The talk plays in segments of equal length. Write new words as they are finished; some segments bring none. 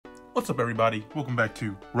What's up, everybody? Welcome back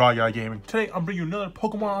to Raw Guy Gaming. Today I'm bringing you another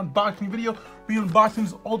Pokemon unboxing video. We're unboxing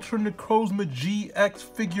this Ultra Necrozma GX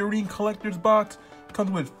figurine collector's box. It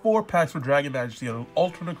comes with 4 packs for Dragon Majesty, an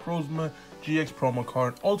Ultra Necrozma GX promo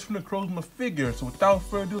card, Ultra Necrozma figure. So without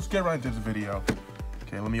further ado, let's get right into this video.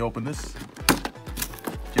 Okay, let me open this.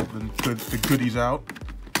 Get the goodies out.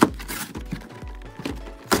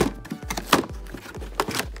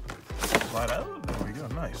 Slide out. There we go.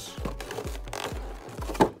 Nice.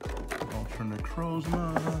 Ultra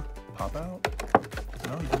Necrozma. Pop out.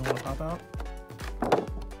 No, you don't want to pop out.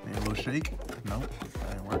 Maybe a little shake. No, that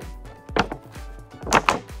didn't work.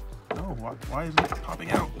 No, why is it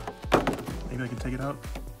popping out? Maybe I can take it out.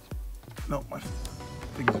 No, my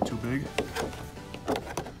fingers are too big.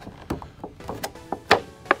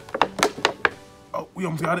 Oh, we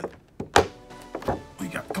almost got it. We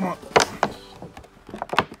got, come on.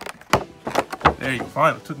 There you go.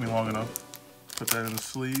 Fine, it took me long enough. Put that in the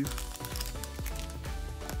sleeve.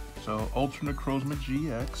 So, Ultra Necrozma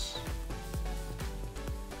GX.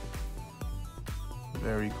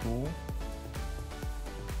 Very cool.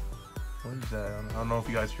 What is that? I don't know if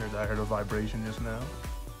you guys heard that. I heard a vibration just now.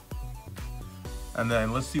 And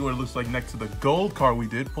then let's see what it looks like next to the gold card we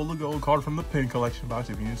did. Pull the gold card from the pin collection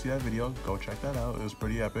box. If you didn't see that video, go check that out. It was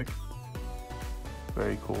pretty epic.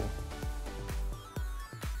 Very cool.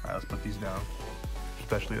 Alright, let's put these down.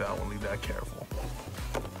 Especially that one. Leave that careful.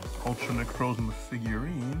 Ultra Necrozma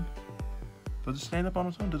figurine. Does it stand up on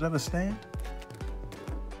its own? Does it have a stand?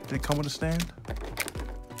 Did it come with a stand?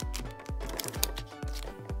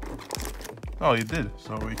 Oh, it did.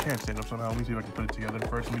 So it can stand up somehow. Let me see if I can put it together.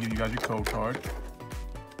 First, let me give you guys your code card.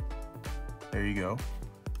 There you go.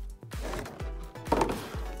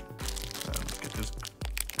 Let's get this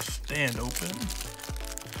stand open.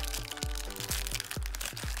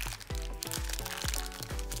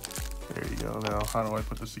 There you go. Now, how do I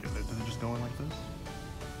put this together? Did it just go in like this?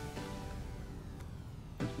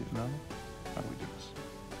 No? How do we do this?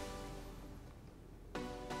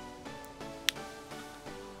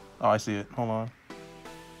 Oh, I see it. Hold on.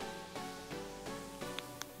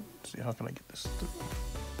 Let's see, how can I get this through?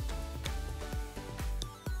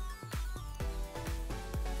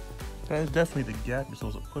 That is definitely the gap you're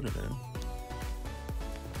supposed to put it in.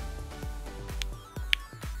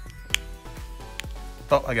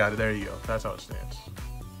 Oh, I got it. There you go. That's how it stands.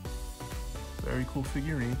 Very cool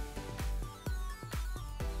figurine.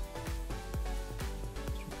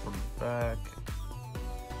 From the back.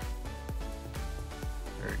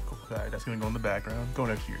 Very cool. Alright, that's gonna go in the background. Go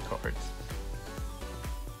next to your cards.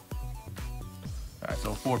 Alright,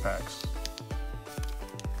 so 4 packs.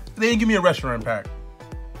 They didn't give me a restaurant pack.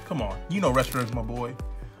 Come on. You know restaurants, my boy.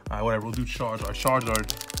 Alright, whatever. We'll do Charizard. Charizard,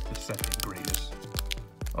 the second greatest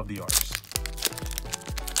of the arts.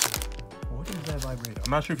 What is that vibrator?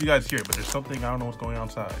 I'm not sure if you guys hear it, but there's something, I don't know what's going on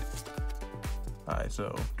outside. Alright,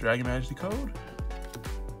 so Dragon Majesty code.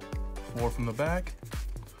 4 from the back.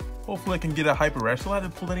 Hopefully I can get a hyper rare. Still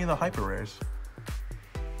haven't pulled any of the hyper rares.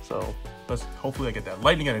 So hopefully I get that.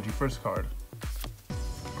 Lightning Energy, first card.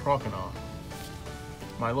 Croconaw.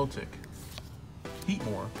 Milotic.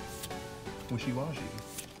 Heatmore. Wishy-Washy.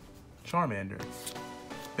 Charmander.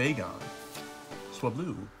 Bagon.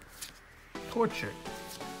 Swablu. Torchic.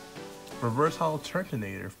 Reverse Hollow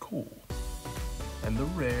Turtonator, cool. And the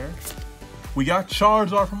rare, we got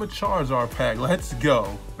Charizard from a Charizard pack. Let's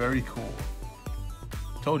go. Very cool.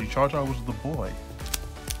 Told you, Charizard was the boy.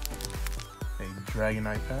 A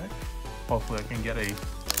Dragonite pack. Hopefully I can get a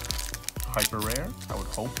hyper rare. I would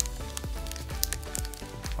hope.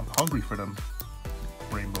 I'm hungry for them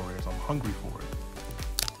rainbow rares. I'm hungry for it.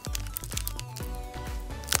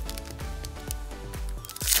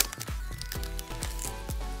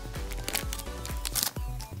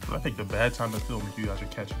 I think the bad time to film if you guys are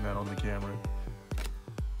catching that on the camera.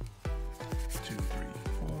 2, 3,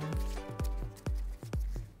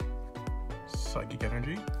 4. Psychic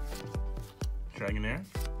Energy. Dragonair.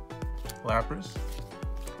 Lapras.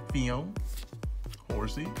 Fion.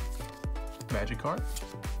 Horsey. Magikarp.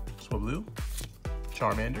 Swablu.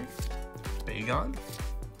 Charmander. Bagon.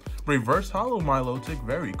 Reverse Hollow Milotic,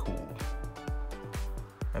 very cool.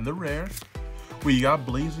 And the rare, we got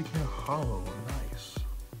Blaziken Hollow.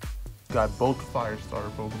 Got both Fire Starter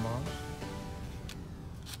Pokemon.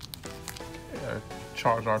 Yeah,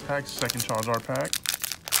 Charizard pack, second Charizard pack.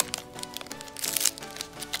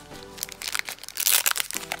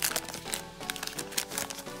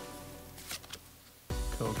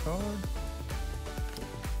 Code card.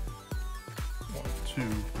 1, 2,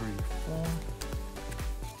 3, 4.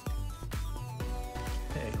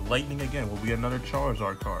 Hey, Lightning again. Will be another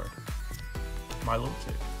Charizard card.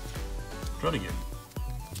 Milotic. Druddigan.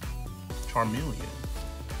 Charmeleon,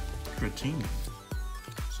 Dratini,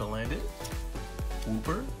 Salandit,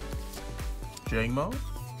 Wooper, Jangmo,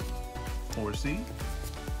 Horsey,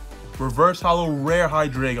 Reverse Hollow Rare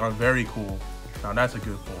Hydreigon, very cool. Now that's a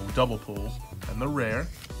good pull, double pull, and the rare.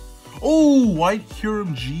 Oh, White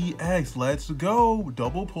Kyurem GX, let's go.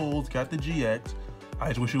 Double pulls, got the GX. I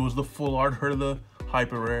just wish it was the full art for the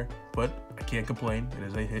hyper rare, but I can't complain. It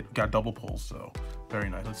is a hit, got double pulls, so very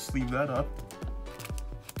nice. Let's sleeve that up.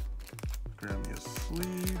 Grab me a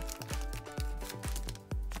sleeve.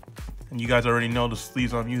 And you guys already know the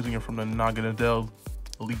sleeves I'm using are from the Naganadel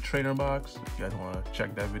Elite Trainer box. If you guys want to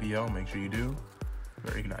check that video, make sure you do.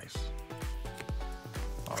 Very nice.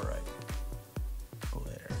 All right.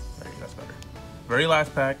 There you go, that's better. Very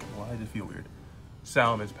last pack. Why does it feel weird?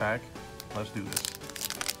 Salamence pack. Let's do this.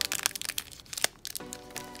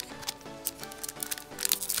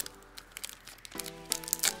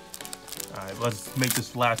 All right, let's make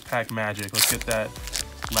this last pack magic. Let's get that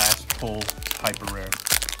last pull hyper rare.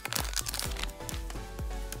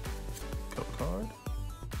 Code card.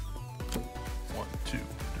 1, 2,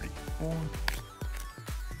 3, 4.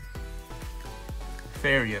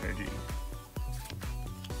 Fairy Energy.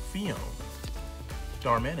 Fion.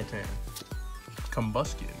 Darmanitan.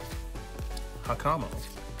 Combustion. Hakamo.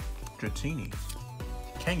 Dratini.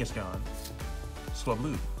 Kangaskhan.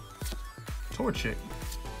 Swablu. Torchic.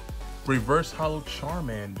 Reverse Hollow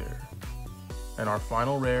Charmander. And our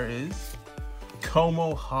final rare is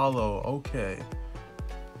Como Hollow. Okay.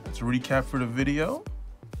 Let's recap for the video.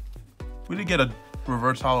 We did get a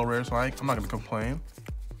reverse hollow rare, so I'm not going to complain.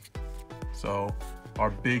 So, our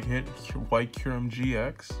big hit, White Kyurem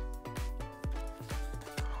GX.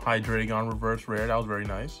 Hydreigon reverse rare, that was very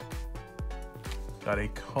nice. Got a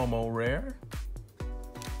Como rare.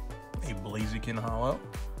 A Blaziken hollow.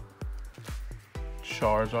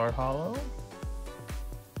 Charizard hollow.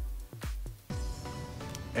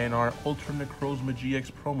 And our Ultra Necrozma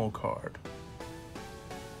GX promo card.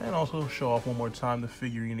 And also show off one more time the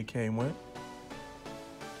figurine it came with.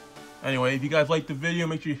 Anyway, if you guys liked the video,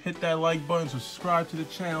 make sure you hit that like button, subscribe to the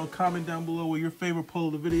channel, comment down below what your favorite pull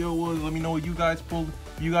of the video was. Let me know what you guys pulled,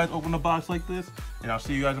 if you guys open a box like this, and I'll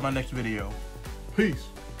see you guys in my next video. Peace.